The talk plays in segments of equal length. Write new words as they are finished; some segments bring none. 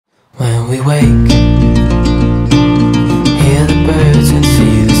we wake, hear the birds and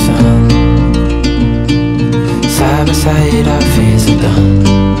see the sun. Side by side our fears are done.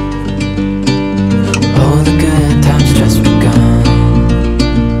 Oh, the good times just begun.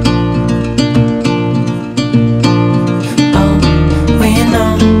 Oh, we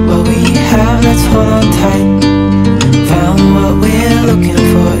know what we have, let's hold on tight. Found what we're looking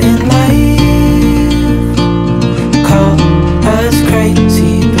for in life. Call us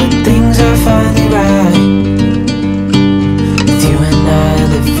crazy, but things are finally right. With you and I,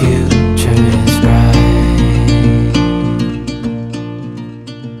 the future is bright.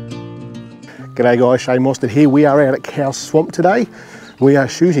 G'day guys, Shane Mostert here. We are out at Cow Swamp today. We are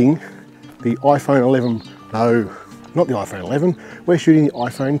shooting the iPhone 11, no, not the iPhone 11. We're shooting the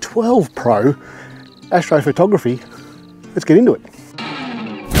iPhone 12 Pro Astrophotography. Let's get into it.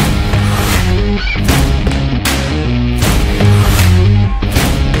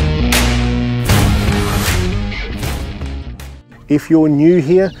 If you're new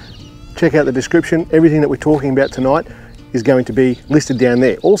here, check out the description. Everything that we're talking about tonight is going to be listed down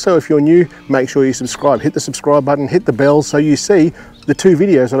there. Also, if you're new, make sure you subscribe. Hit the subscribe button, hit the bell so you see the 2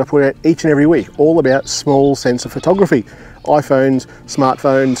 videos that I put out each and every week, all about small sensor photography. iPhones,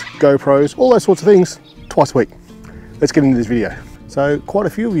 smartphones, GoPros, all those sorts of things, twice a week. Let's get into this video. So quite a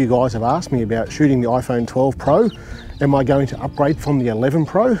few of you guys have asked me about shooting the iPhone 12 Pro. Am I going to upgrade from the 11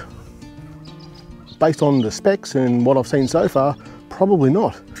 Pro? Based on the specs and what I've seen so far, probably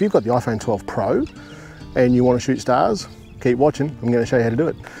not. If you've got the iPhone 12 Pro and you want to shoot stars, keep watching. I'm going to show you how to do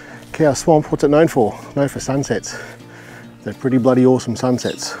it. Cow Swamp, what's it known for? Known for sunsets. They're pretty bloody awesome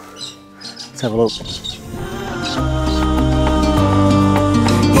sunsets. Let's have a look. Even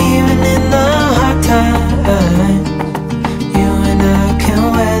in the hard times, you and I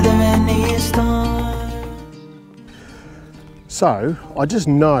can weather any storm. So, I just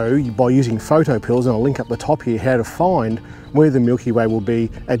know by using photo pills, and I'll link up the top here, how to find where the Milky Way will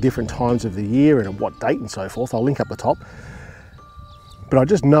be at different times of the year and at what date and so forth. I'll link up the top. But I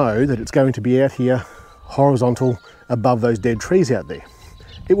just know that it's going to be out here horizontal above those dead trees out there.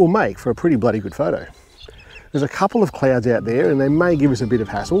 It will make for a pretty bloody good photo. There's a couple of clouds out there and they may give us a bit of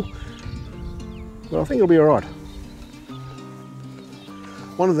hassle, but I think it'll be all right.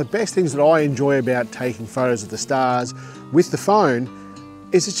 One of the best things that I enjoy about taking photos of the stars with the phone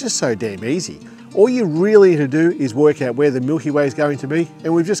is it's just so damn easy. All you really need to do is work out where the Milky Way is going to be,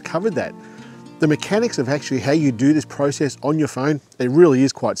 and we've just covered that. The mechanics of actually how you do this process on your phone, it really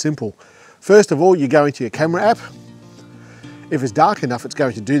is quite simple. First of all, you go into your camera app. If it's dark enough, it's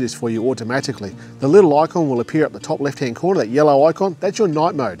going to do this for you automatically. The little icon will appear up the top left-hand corner, that yellow icon, that's your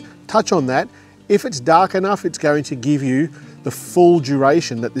night mode. Touch on that. If it's dark enough, it's going to give you the full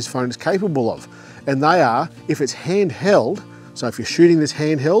duration that this phone is capable of. And they are, if it's handheld, so if you're shooting this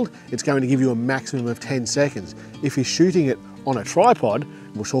handheld, it's going to give you a maximum of 10 seconds. If you're shooting it on a tripod,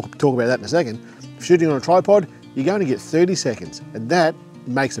 we'll talk about that in a second, if you're shooting on a tripod, you're going to get 30 seconds, and that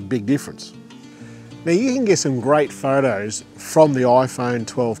makes a big difference. Now you can get some great photos from the iPhone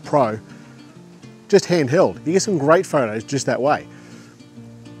 12 Pro, just handheld. You get some great photos just that way.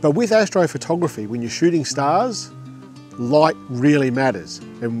 But with astrophotography, when you're shooting stars, light really matters.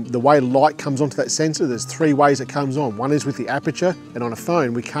 And the way light comes onto that sensor, there's 3 ways it comes on. One is with the aperture, and on a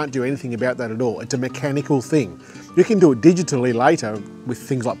phone, we can't do anything about that at all. It's a mechanical thing. You can do it digitally later with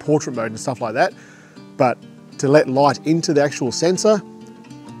things like portrait mode and stuff like that, but to let light into the actual sensor,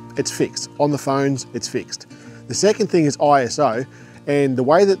 it's fixed. On the phones, it's fixed. The second thing is ISO, and the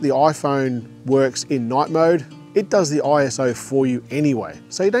way that the iPhone works in night mode, it does the ISO for you anyway.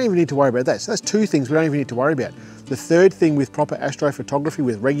 So you don't even need to worry about that. So that's 2 things we don't even need to worry about. The third thing with proper astrophotography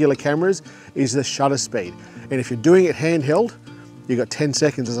with regular cameras is the shutter speed. And if you're doing it handheld, you've got 10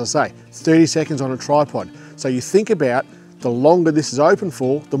 seconds, as I say, 30 seconds on a tripod. So you think about the longer this is open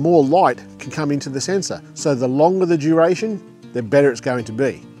for, the more light can come into the sensor. So the longer the duration, the better it's going to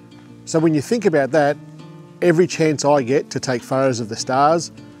be. So when you think about that, every chance I get to take photos of the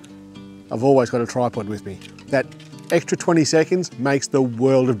stars, I've always got a tripod with me. That extra 20 seconds makes the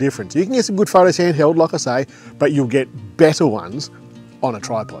world of difference. You can get some good photos handheld, like I say, but you'll get better ones on a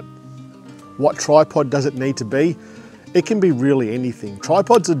tripod. What tripod does it need to be? It can be really anything.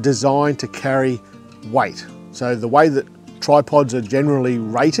 Tripods are designed to carry weight. So the way that tripods are generally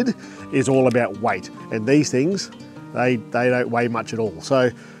rated is all about weight. And these things, they don't weigh much at all. So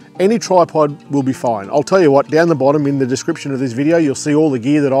any tripod will be fine. I'll tell you what, down the bottom in the description of this video, you'll see all the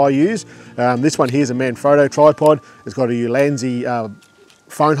gear that I use. This one here is a Manfrotto tripod. It's got a Ulanzi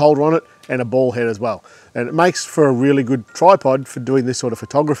phone holder on it and a ball head as well. And it makes for a really good tripod for doing this sort of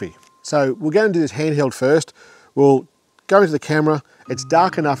photography. So we're going to do this handheld first. We'll go into the camera. It's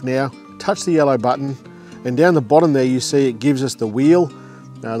dark enough now touch the yellow button, and down the bottom there you see it gives us the wheel,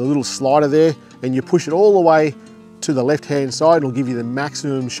 the little slider there, and you push it all the way to the left hand side and it'll give you the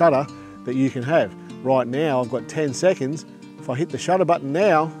maximum shutter that you can have. Right now I've got 10 seconds. If I hit the shutter button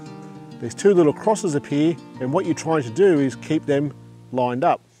now, there's two little crosses appear, and what you're trying to do is keep them lined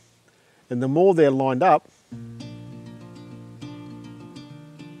up. And the more they're lined up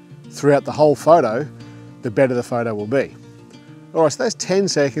throughout the whole photo, the better the photo will be. All right, so that's 10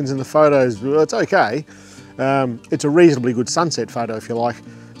 seconds and the photo's, well, it's okay. It's a reasonably good sunset photo if you like.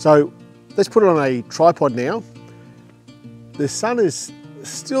 So let's put it on a tripod now. The sun is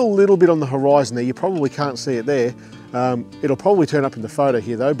still a little bit on the horizon there. You probably can't see it there. It'll probably turn up in the photo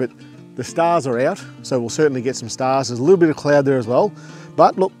here though, but the stars are out, so we'll certainly get some stars. There's a little bit of cloud there as well.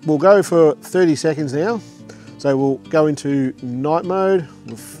 But look, we'll go for 30 seconds now. So we'll go into night mode,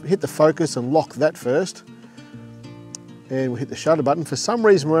 we'll hit the focus and lock that first. And we'll hit the shutter button. For some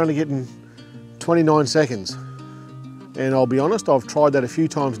reason, we're only getting 29 seconds. And I'll be honest, I've tried that a few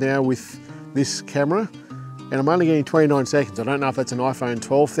times now with this camera, and I'm only getting 29 seconds. I don't know if that's an iPhone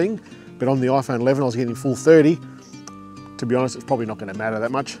 12 thing, but on the iPhone 11, I was getting full 30. To be honest, it's probably not going to matter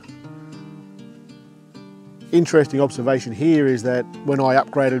that much. Interesting observation here is that when I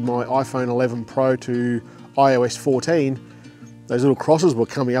upgraded my iPhone 11 Pro to iOS 14, those little crosses were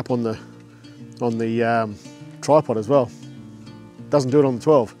coming up on the tripod as well. Doesn't do it on the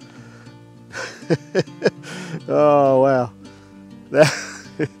 12. Oh wow, that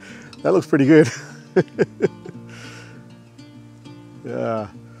looks pretty good. Yeah,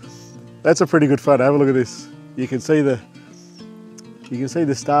 that's a pretty good photo. Have a look at this. You can see the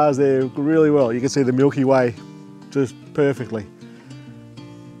stars there really well. You can see the Milky Way just perfectly.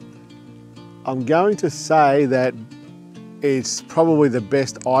 I'm going to say that it's probably the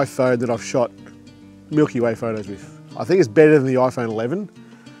best iPhone that I've shot Milky Way photos with. I think it's better than the iPhone 11.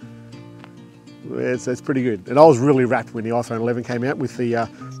 It's pretty good. And I was really rapt when the iPhone 11 came out with the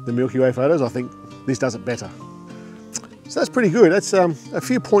Milky Way photos. I think this does it better. So that's pretty good. That's a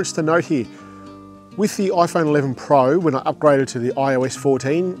few points to note here. With the iPhone 11 Pro, when I upgraded to the iOS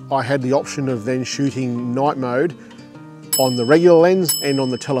 14, I had the option of then shooting night mode on the regular lens and on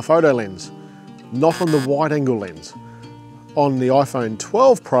the telephoto lens, not on the wide angle lens. On the iPhone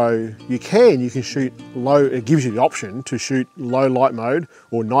 12 Pro, you can shoot low, it gives you the option to shoot low light mode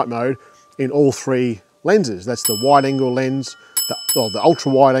or night mode in all three lenses. That's the wide angle lens, the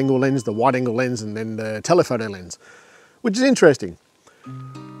ultra wide angle lens, the wide angle lens, and then the telephoto lens, which is interesting.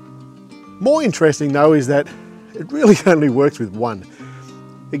 More interesting though is that it really only works with one.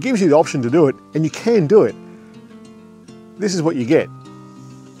 It gives you the option to do it, and you can do it. This is what you get.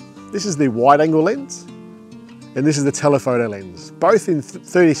 This is the wide angle lens, and this is the telephoto lens. Both in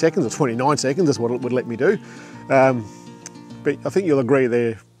 30 seconds or 29 seconds, that's what it would let me do. But I think you'll agree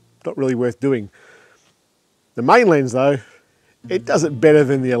they're not really worth doing. The main lens though, it does it better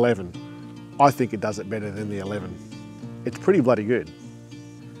than the 11. I think it does it better than the 11. It's pretty bloody good.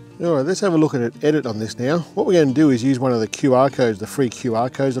 All right, let's have a look at an edit on this now. What we're going to do is use one of the QR codes, the free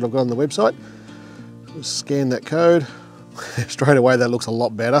QR codes that I've got on the website. Just scan that code. Straight away that looks a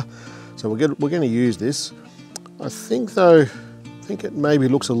lot better. So we're going to use this. I think though, it maybe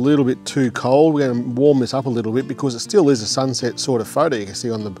looks a little bit too cold. We're going to warm this up a little bit because it still is a sunset sort of photo you can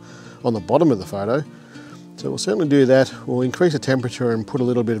see on the bottom of the photo. So we'll certainly do that. We'll increase the temperature and put a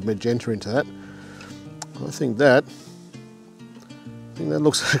little bit of magenta into that. I think that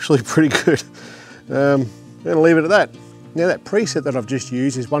looks actually pretty good. I'm going to leave it at that. Now that preset that I've just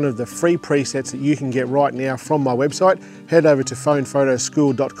used is one of the free presets that you can get right now from my website. Head over to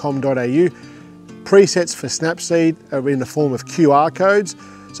phonephotoschool.com.au. Presets for Snapseed are in the form of QR codes.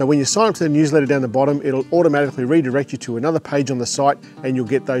 So when you sign up to the newsletter down the bottom, it'll automatically redirect you to another page on the site and you'll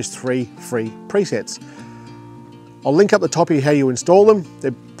get those 3 free presets. I'll link up the top here how you install them.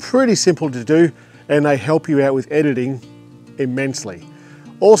 They're pretty simple to do and they help you out with editing immensely.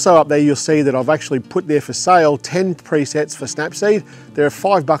 Also up there you'll see that I've actually put there for sale 10 presets for Snapseed. They're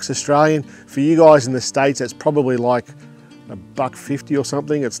 $5 Australian. For you guys in the States, that's probably like $1.50 or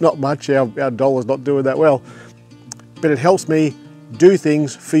something. It's not much, our dollar's not doing that well. But it helps me do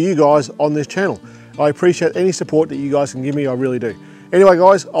things for you guys on this channel. I appreciate any support that you guys can give me, I really do. Anyway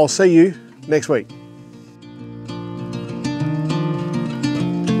guys, I'll see you next week.